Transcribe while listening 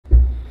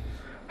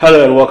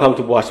Hello and welcome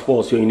to Boa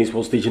Sports, your unique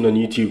sports station on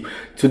YouTube.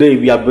 Today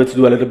we are going to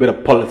do a little bit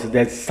of politics.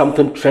 There's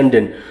something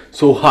trending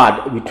so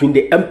hard between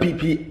the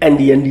MPP and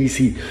the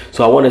NDC.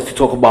 So I want us to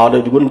talk about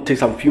it. We're going to take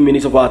some few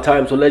minutes of our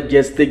time. So let's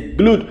just stay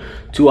glued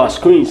to our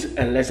screens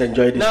and let's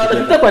enjoy this. Now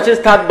the question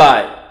start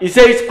by, it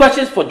says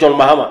questions for John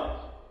Mahama.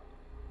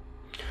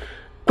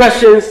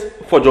 Questions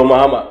for John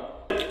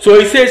Mahama. So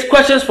it says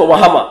questions for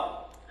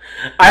Mahama.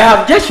 I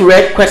have just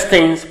read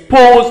questions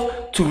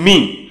posed to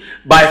me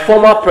by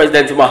former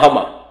President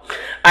Mahama.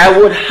 I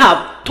would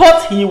have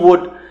thought he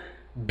would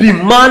be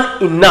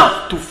man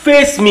enough to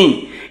face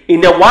me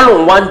in a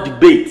one-on-one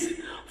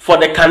debate for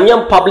the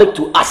Ghanaian public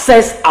to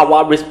assess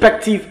our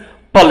respective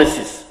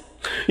policies.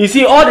 You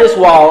see, all this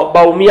while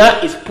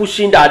Bawumia is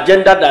pushing the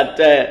agenda that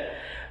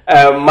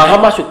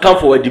Mahama should come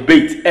for a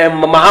debate, and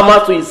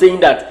Mahama is saying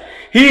that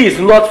he is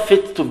not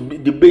fit to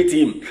debate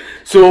him.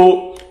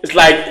 So it's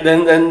like,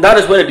 then that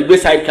is where the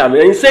debate side comes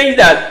in. And he says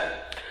that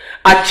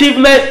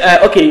achievement,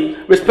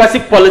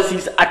 respective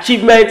policies,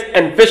 achievement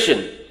and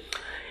vision.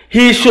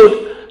 He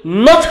should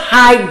not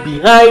hide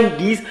behind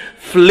these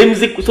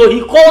flimsy, so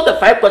he called the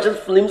 5 questions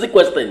flimsy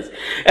questions,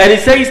 and he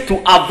says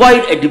to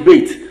avoid a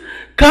debate,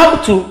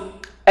 come to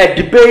a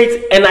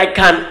debate and I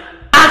can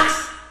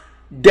ask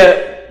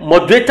the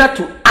moderator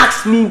to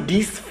ask me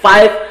these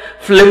 5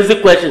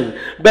 flimsy questions,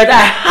 but I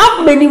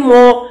have many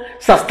more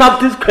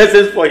substantive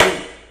questions for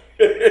him.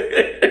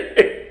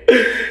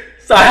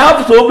 So I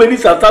have so many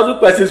substantive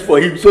questions for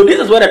him. So this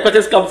is where the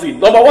questions comes in.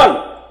 Number 1,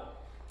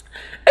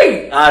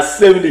 Eeii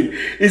Asem ooo.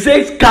 He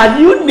says, can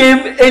you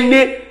name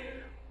any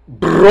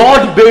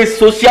broad-based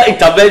social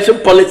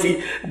intervention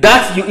policy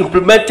that you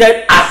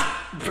implemented as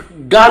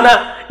in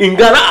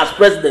Ghana as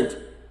president?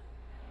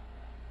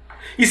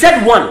 He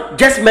said one.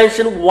 Just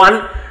mention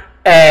one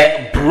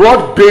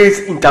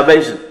broad-based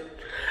intervention.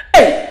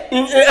 Hey,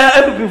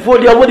 before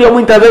the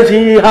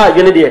intervention,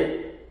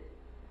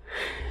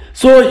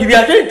 so he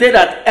are trying to say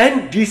that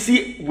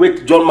NDC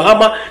with John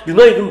Mahama did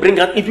not even bring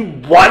out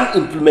even one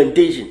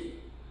implementation,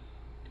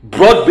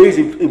 broad-based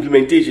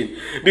implementation,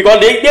 because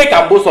they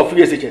can boast of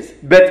 3 SHS,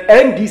 but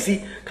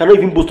NDC cannot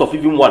even boast of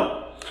even one.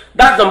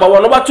 That's number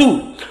 1. Number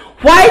 2,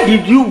 why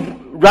did you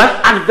run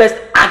adverts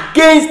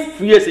against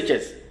 3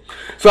 SHS?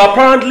 So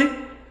apparently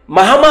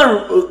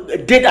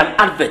Mahama did an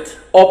advert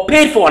or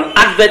paid for an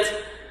advert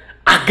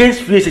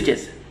against 3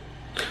 SHS.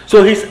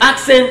 So he's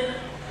asking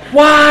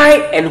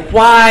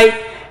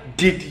why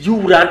did you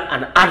run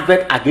an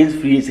advert against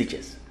 3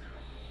 SHS?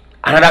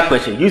 Another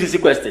question, UCC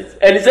questions.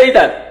 And he says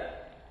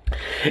that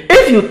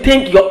if you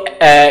think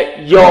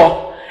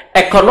your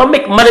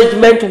economic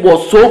management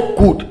was so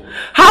good,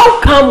 how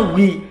come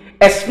we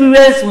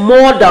experience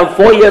more than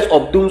 4 years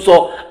of doing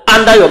so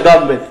under your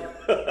government?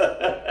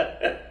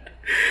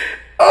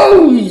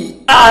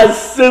 Eeii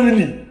Asem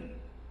ooo.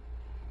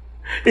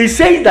 He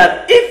says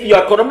that if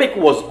your economic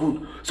was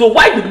good, so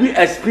why did we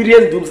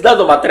experience dooms? That's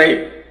number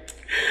 3.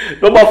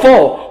 Number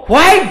 4,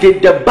 why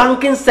did the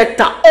banking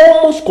sector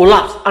almost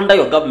collapse under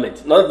your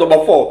government?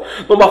 Number 4.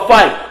 Number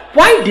 5,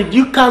 why did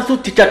you cancel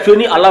teacher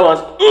training allowance?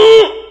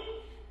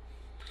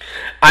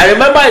 I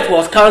remember it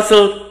was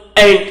cancelled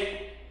and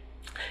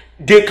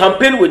they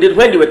campaigned with it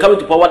when they were coming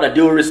to power that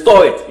they will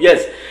restore it.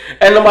 Yes.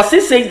 And number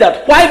 6 says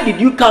that why did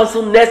you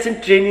cancel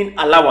nursing training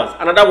allowance?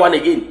 Another one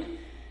again.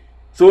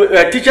 So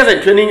teachers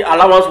and training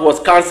allowance was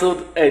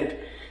cancelled and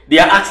they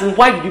are asking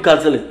why did you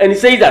cancel it? And he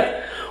says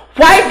that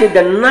why did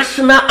the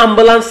National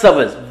Ambulance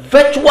Service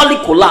virtually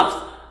collapse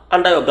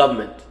under your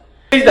government?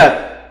 Is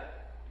that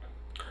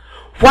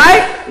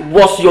why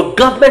was your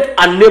government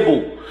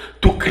unable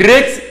to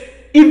create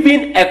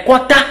even a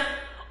quarter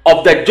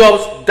of the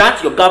jobs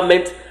that your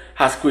government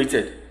has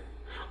created?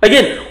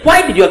 Again,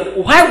 why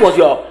was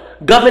your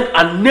government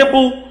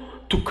unable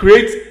to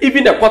create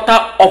even a quarter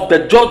of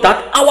the jobs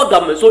that our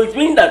government? So it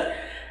means that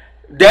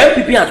the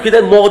MPP has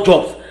created more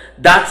jobs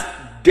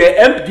that the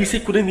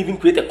MDC couldn't even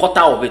create a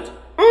quarter of it.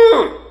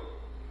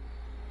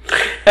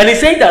 And he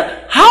said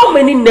that how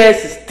many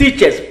nurses,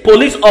 teachers,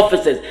 police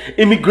officers,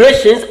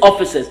 immigration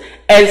officers,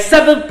 and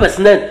 7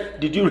 personnel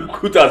did you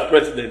recruit as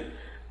president?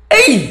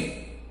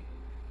 Hey,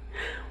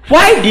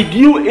 why did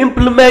you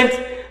implement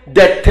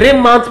the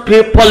 3-month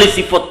pay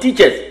policy for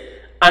teachers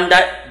under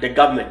the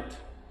government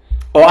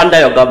or under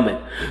your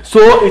government?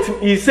 So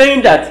he's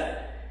saying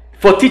that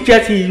for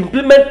teachers he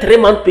implement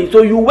 3-month pay,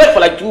 so you work for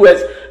like 2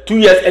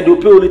 years and you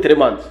pay only 3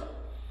 months.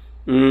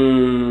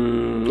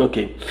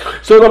 Okay.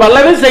 So number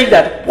 11 says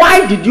that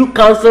why did you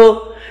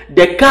cancel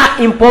the car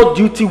import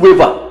duty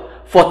waiver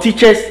for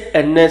teachers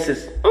and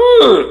nurses?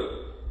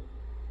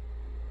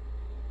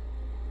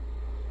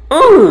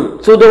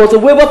 So there was a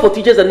waiver for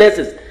teachers and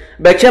nurses,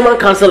 but chairman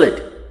cancelled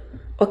it.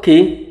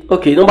 Okay.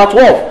 Number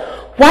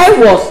 12, why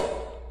was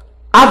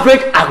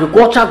average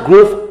agriculture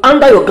growth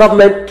under your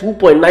government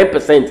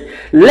 2.9%,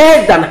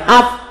 less than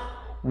half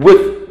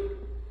with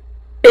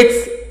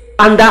it's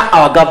under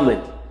our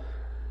government?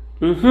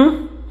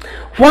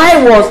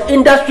 Why was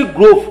industry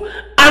growth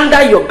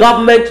under your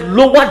government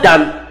lower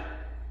than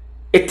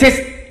it is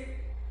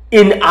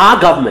in our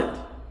government?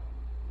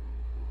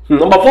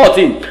 Number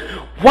 14,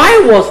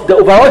 why was the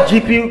overall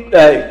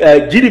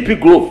GDP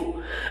growth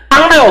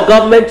under your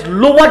government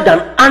lower than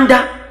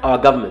under our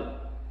government?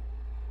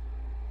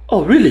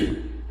 Oh, really?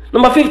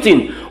 Number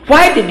 15,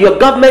 why did your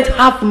government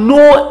have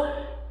no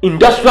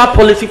industrial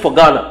policy for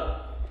Ghana?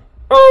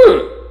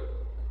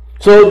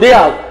 So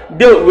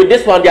with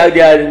this one, they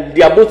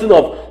are boasting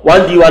of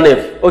 1D,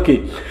 1F.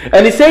 Okay.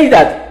 And he says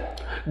that,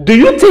 do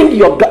you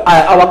think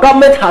our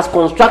government has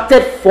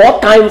constructed 4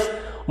 times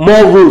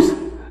more roads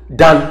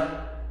than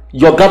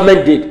your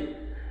government did?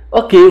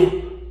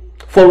 Okay.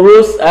 For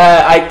roads,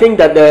 I think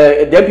that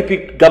the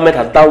MPP government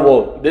has done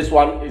well. This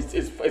one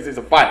is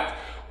a fact.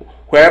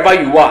 Wherever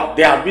you are,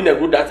 there has been a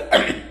road that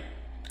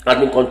has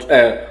been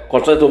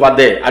constructed over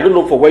there. I don't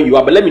know for where you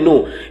are, but let me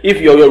know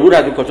if your road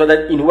has been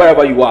constructed in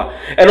wherever you are.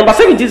 And number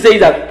 17 says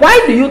that,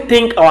 why do you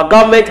think our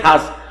government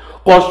has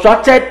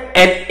constructed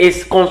and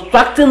is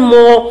constructing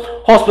more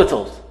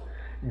hospitals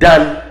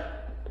than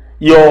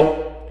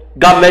your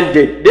government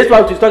did? This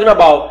one is talking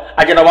about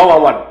Agenda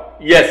 111.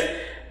 Yes.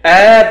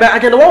 But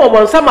Agenda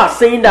 111, some are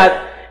saying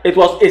that it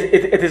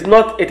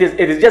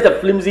is just a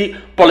flimsy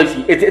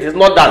policy. It is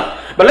not done.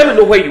 But let me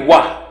know where you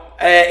are.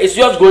 It's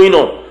just going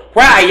on.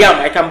 Where I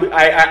am,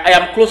 I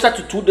am closer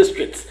to 2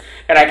 districts,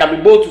 and I can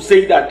be bold to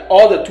say that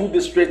all the 2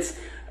 districts,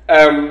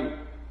 I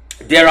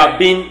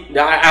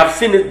have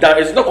seen it done.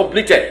 It's not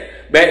completed,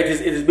 but it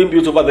is being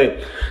built over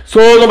there. So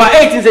number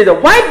 18 says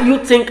that, why do you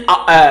think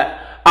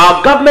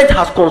our government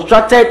has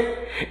constructed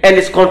and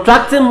is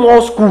constructing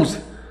more schools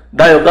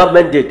than your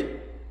government did?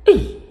 But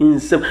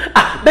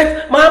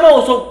Mahama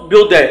also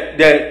built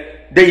the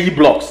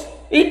E-blocks.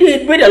 He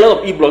made a lot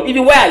of E-blocks.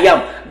 Even where I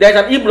am, there's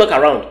an E-block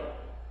around.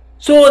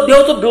 So they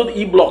also built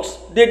E-blocks.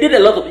 They did a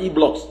lot of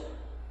E-blocks.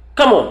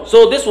 Come on.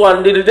 So this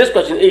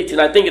question 18,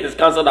 I think it is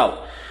cancelled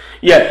out.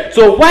 Yeah.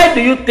 So why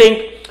do you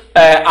think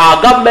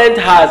our government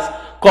has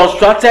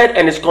constructed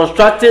and is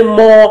constructing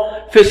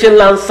more fishing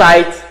land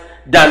sites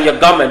than your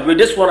government? With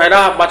this one, I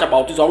don't have much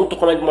about this, so I want to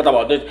comment more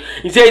about this.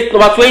 He says,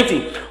 number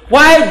 20,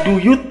 why do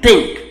you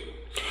think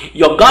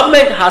your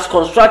government has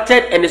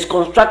constructed and is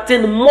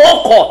constructing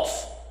more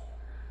courts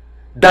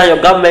than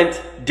your government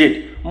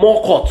did?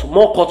 More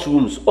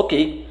courtrooms.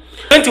 Okay.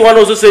 21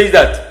 also says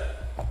that,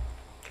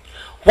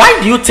 why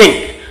do you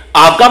think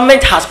our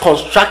government has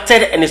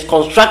constructed and is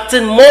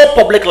constructing more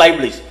public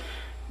libraries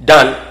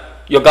than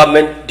your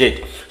government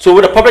did? So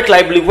with the public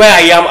library, where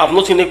I am, I've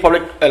not seen any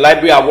public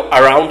library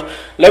around.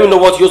 Let me know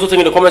what you also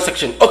think in the comment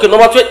section. Okay,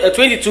 number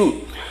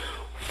 22.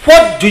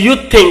 What do you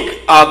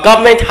think our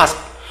government has?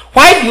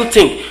 Why do you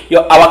think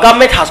our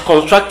government has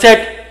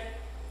constructed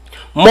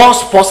more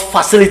sports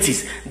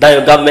facilities than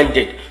your government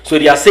did? So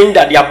they are saying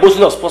that they are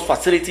boasting of sports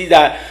facilities,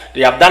 that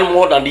they have done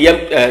more than the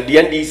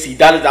NDC,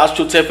 that is the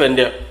AstroTurf and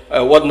the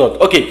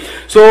whatnot. Okay,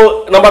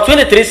 so number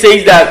 23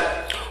 says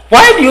that,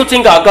 why do you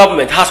think our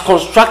government has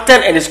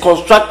constructed and is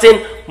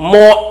constructing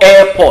more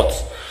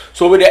airports?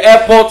 So with the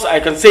airports, I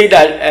can say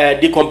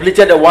that they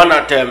completed the one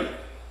at the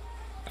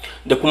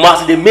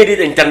Kumasi. They made it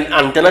an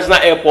international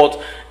airport,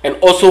 and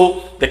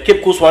also the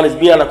Cape Coast one is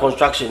being under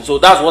construction. So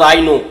that's what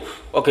I know.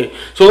 Okay,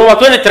 so number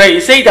 23,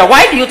 you say that,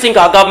 why do you think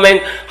our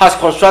government has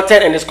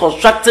constructed and is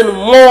constructing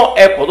more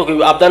airports? Okay,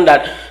 we have done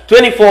that.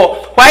 24,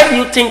 why do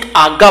you think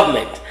our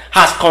government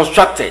has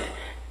constructed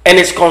and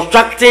is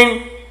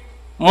constructing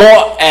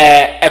more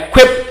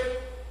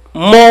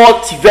more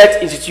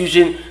TVET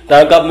institution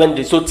than our government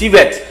did? So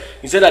TVET,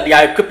 you said that they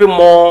are equipping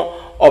more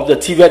of the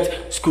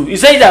TVET school. You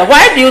say that,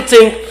 why do you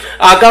think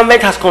our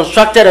government has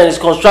constructed and is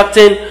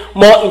constructing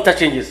more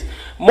interchanges?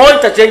 More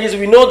interchanges,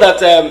 we know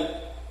that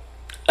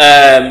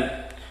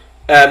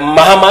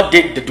Mahama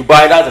did the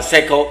Dubai, that's a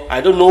circle.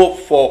 I don't know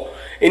for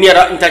any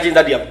other interchange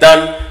that they have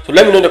done. So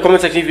let me know in the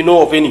comment section if you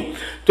know of any.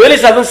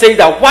 27 says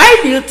that, why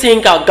do you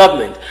think our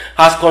government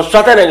has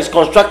constructed and is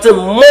constructing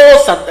more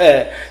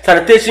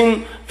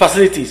sanitation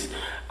facilities?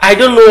 I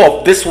don't know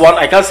of this one.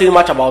 I can't say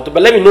much about it,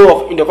 but let me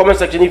know in the comment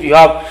section if you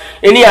have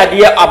any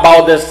idea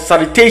about the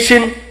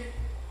sanitation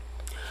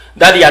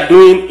that they are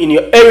doing in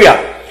your area.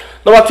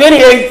 Number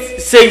 28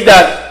 says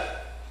that,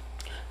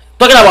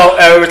 talking about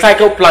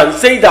recycle plants,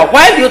 says that,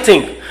 why do you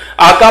think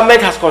our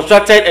government has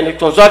constructed and is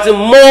constructing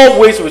more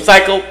waste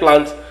recycle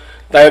plants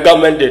than your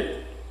government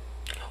did?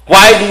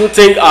 Why do you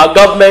think our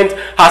government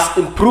has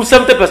improved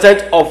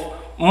 70% of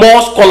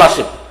more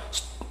scholarship,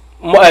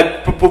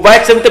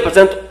 provide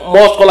 70%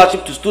 more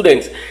scholarship to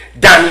students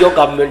than your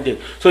government did?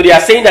 So they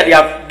are saying that they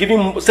are giving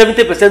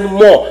 70%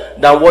 more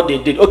than what they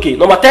did. Okay,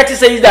 number 30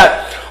 says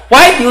that,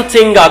 why do you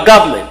think our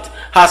government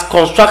has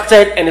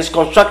constructed and is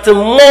constructing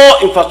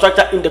more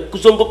infrastructure in the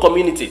Kuzongo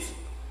communities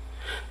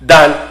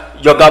than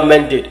your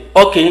government did?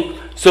 Okay,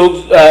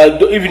 so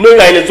if you know you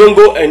are in a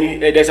Zongo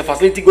and there's a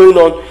facility going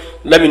on,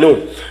 let me know.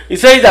 It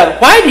says that,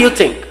 why do you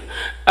think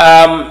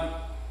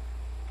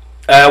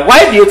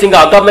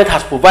our government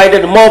has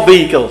provided more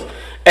vehicles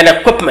and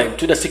equipment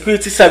to the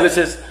security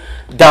services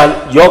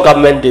than your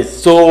government did?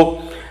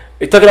 So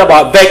it's talking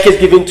about vehicles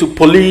given to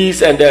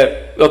police and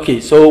okay,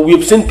 so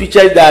we've seen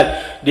pictures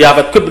that they have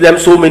equipped them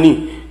with so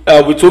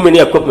many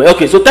equipment.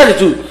 Okay, so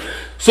 32.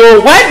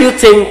 So why do you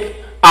think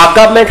our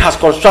government has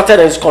constructed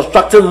and is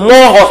constructing more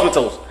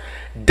hospitals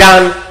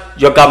than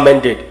your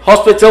government did.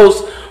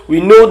 Hospitals, we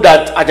know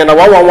that Agenda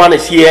 111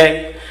 is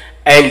here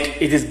and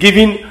it is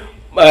giving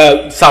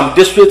some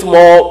districts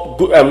more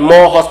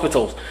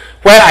hospitals.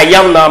 Where I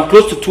am now, I'm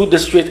close to 2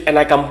 districts, and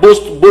I can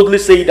boldly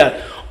say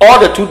that all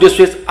the 2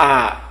 districts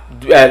are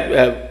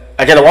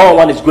Agenda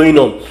 111 is going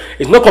on.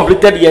 It's not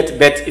completed yet,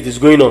 but it is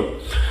going on.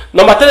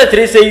 Number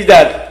 33 says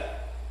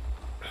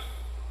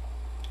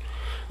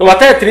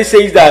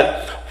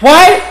that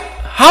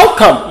how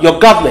come your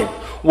government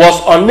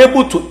was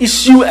unable to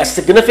issue a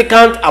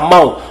significant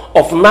amount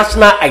of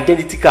national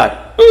identity card?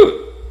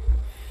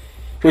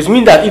 So it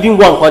means that even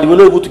one card they were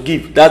not able to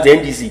give. That's the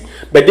NDC.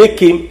 But they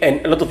came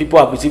and a lot of people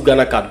have received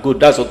Ghana card. Good,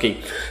 that's okay.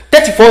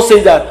 34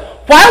 says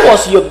that why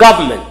was your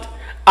government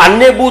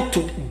unable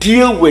to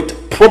deal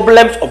with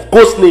problems of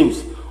ghost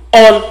names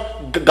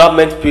on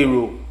government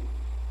payroll?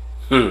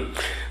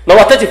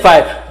 Number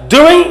 35,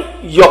 during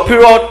your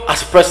period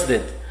as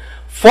president,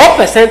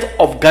 4%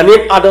 of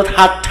Ghanaian adults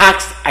had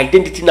tax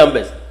identity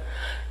numbers.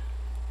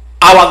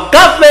 Our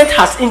government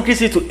has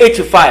increased it to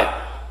 85.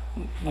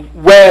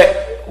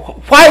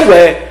 Why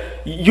were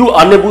you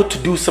unable to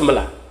do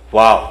similar?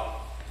 Wow.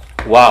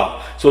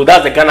 So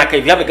that's the Ghana card.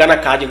 If you have a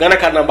Ghana card, your Ghana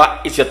card number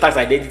is your tax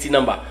identity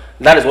number.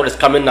 That is what is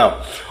coming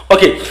now.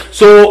 Okay,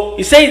 so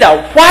he said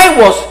that why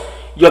was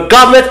your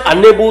government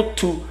unable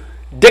to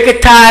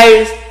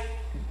digitize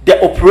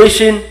the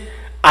operation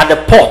at the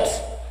ports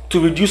to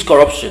reduce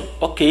corruption?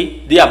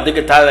 Okay, they have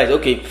digitized.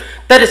 Okay,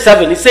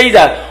 37. He says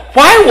that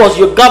why was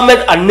your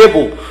government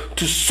unable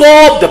to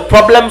solve the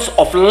problems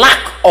of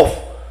lack of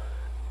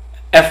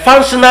a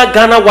functional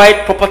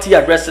Ghana-wide property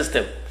address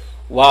system?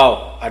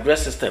 Wow,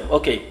 address system.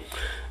 Okay.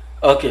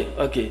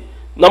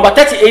 Number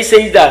 38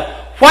 says that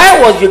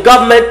why was your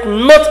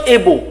government not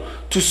able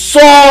to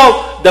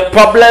solve the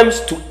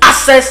problems to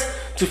access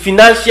to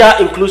financial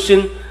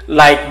inclusion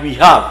like we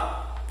have?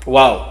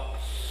 Wow.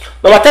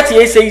 Number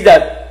 38 says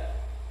that,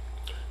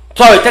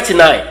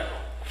 39.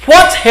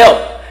 What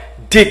help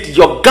did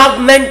your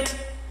government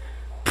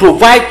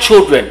provide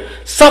children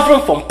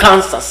suffering from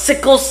cancer,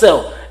 sickle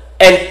cell,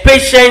 and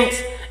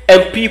patients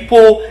and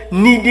people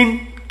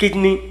needing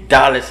kidney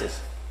dialysis?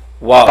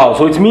 Wow.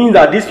 So it means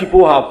that these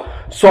people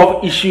have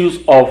solved issues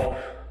of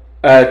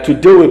to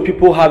deal with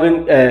people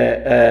having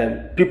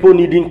people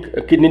needing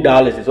kidney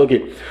dialysis.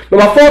 Okay.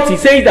 Number 40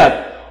 says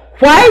that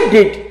why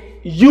did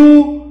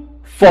you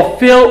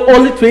fulfill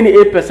only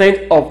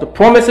 28% of the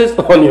promises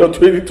on your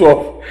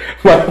 2012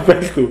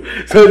 manifesto?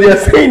 So they are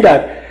saying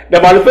that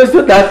the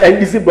manifesto that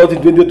NDC brought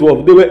in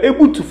 2012, they were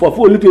able to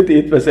fulfill only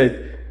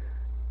 28%.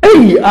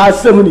 Eeii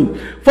Asem ooo.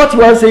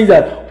 41 says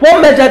that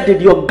what measure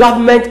did your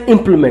government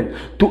implement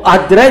to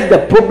address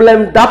the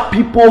problem that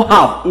people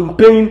have in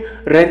paying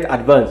rent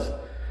advance?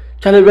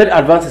 Channel rent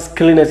advance is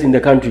killing us in the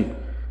country.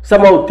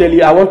 Someone will tell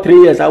you, I want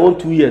 3 years, I want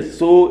 2 years.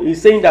 So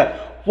he's saying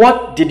that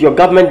what did your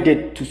government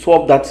did to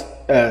solve that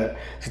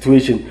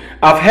situation?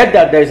 I've heard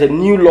that there is a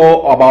new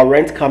law about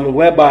rent coming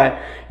whereby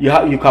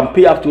you can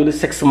pay up to only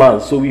 6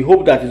 months. So we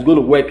hope that it's going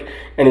to work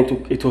and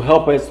it will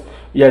help us,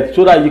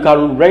 so that you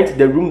can rent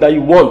the room that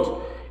you want.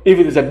 If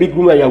it is a big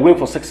room and you're waiting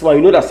for 6 months,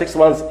 you know that 6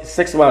 months is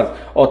 6 months,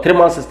 or 3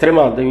 months is 3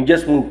 months, then you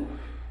just move.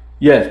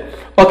 Yes.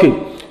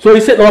 Okay. So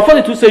he said, number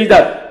 42 says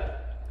that,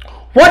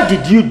 what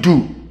did you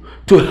do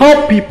to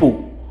help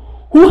people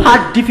who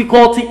had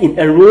difficulty in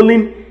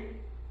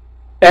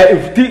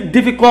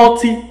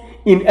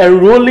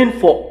enrolling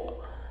for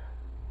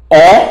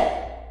or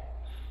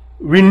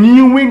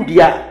renewing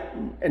their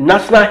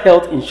national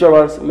health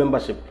insurance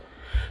membership?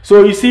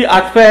 So you see,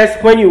 at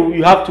first, when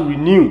you have to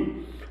renew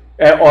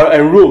or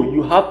enroll,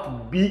 you have to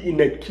be in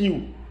a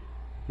queue.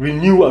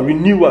 Renewal.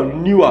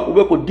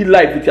 We could deal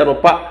life with your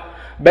part.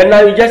 But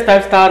now you just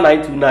type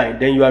 *929,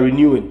 then you are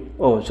renewing.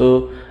 Oh,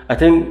 so I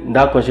think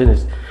that question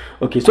is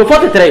okay. So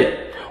 43,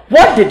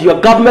 what did your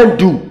government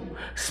do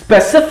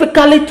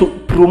specifically to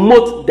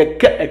promote the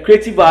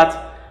creative arts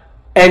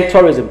and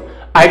tourism?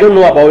 I don't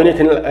know about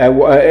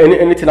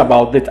anything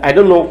about that. I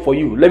don't know for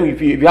you. Let me,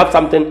 if you have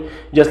something,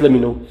 just let me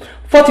know.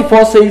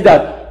 44 says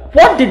that,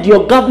 what did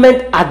your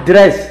government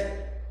address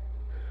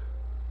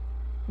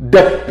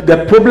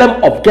the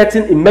problem of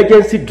getting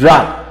emergency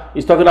drug?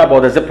 He's talking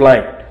about the zip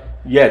line,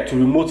 to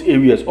remote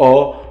areas,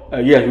 or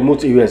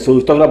remote areas. So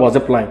he's talking about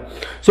zip line.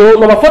 So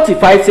number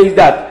 45 says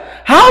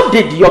that, how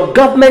did your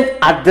government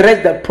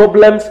address the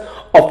problems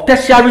of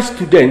tertiary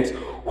students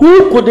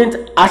who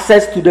couldn't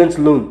access students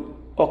loan?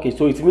 Okay,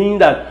 so it means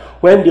that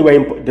when they were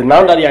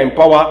now that they are in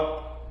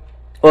power,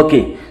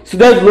 okay,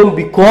 student loan,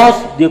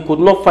 because they could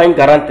not find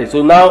guarantor.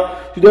 So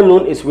now student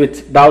loan is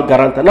without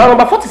guarantor. Now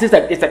number 46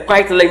 that it's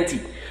quite lengthy.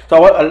 So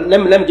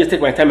let me just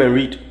take my time and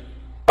read.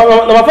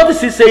 Number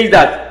 46 says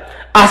that,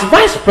 as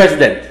vice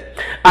president,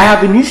 I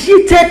have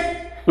initiated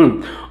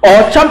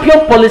or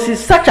championed policies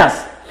such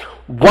as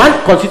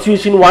 1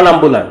 constitution, 1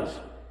 ambulance,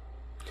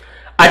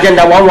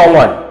 Agenda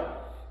 111,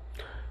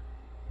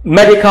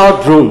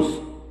 medical drones,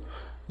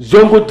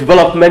 Zongo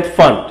Development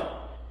Fund,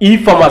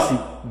 e-pharmacy,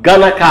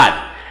 Ghana card,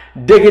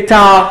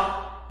 digital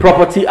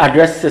property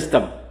address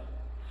system.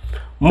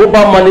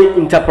 mobile money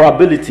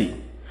interoperability,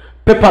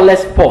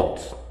 paperless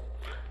port,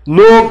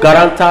 no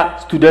guarantor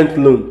student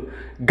loan,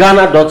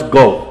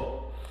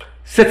 Ghana.gov,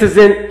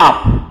 citizen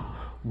app,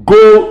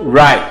 go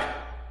ride,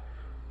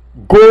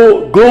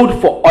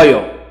 gold for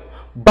oil,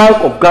 Bank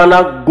of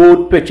Ghana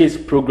gold purchase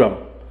program,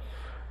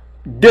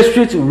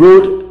 district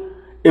road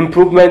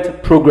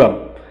improvement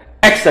program,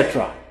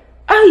 etc.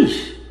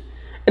 Aish.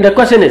 And the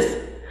question is,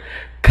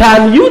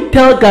 can you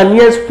tell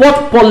Ghanaians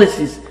what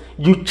policies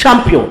you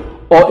champion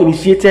or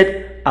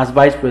initiated as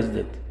vice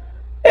president?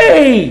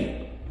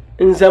 Hey,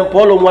 in St.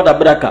 Paul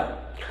Mwadabraka,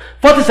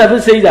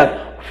 47 says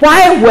that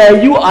why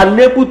were you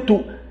unable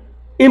to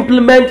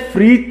implement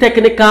free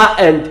technical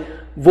and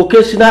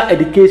vocational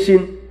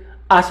education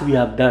as we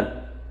have done?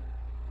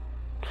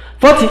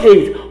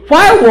 48,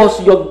 why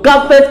was your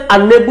government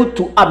unable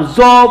to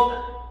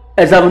absorb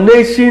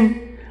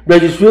examination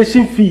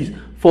registration fees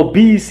for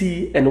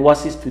BEC and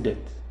WASSCE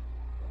students?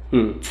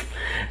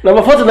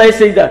 Number 49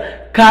 says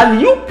that, can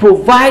you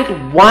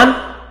provide one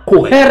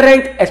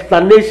coherent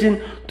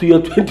explanation to your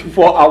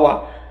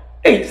 24-hour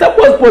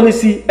support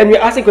policy? And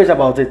we're asking questions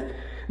about it,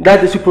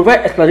 that they should provide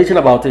explanation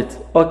about it.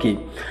 Okay.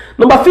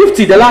 Number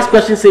 50, the last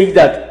question says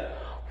that,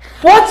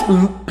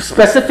 what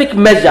specific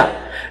measure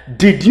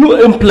did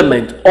you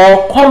implement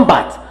or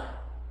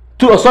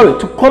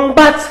to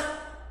combat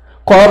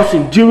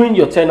corruption during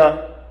your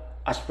tenure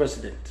as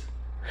president?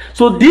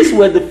 So these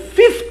were the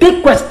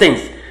 50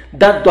 questions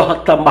that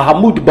Dr.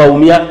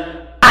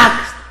 Bawumia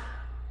asked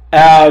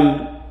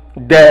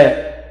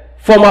the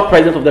former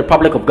president of the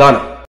Republic of Ghana.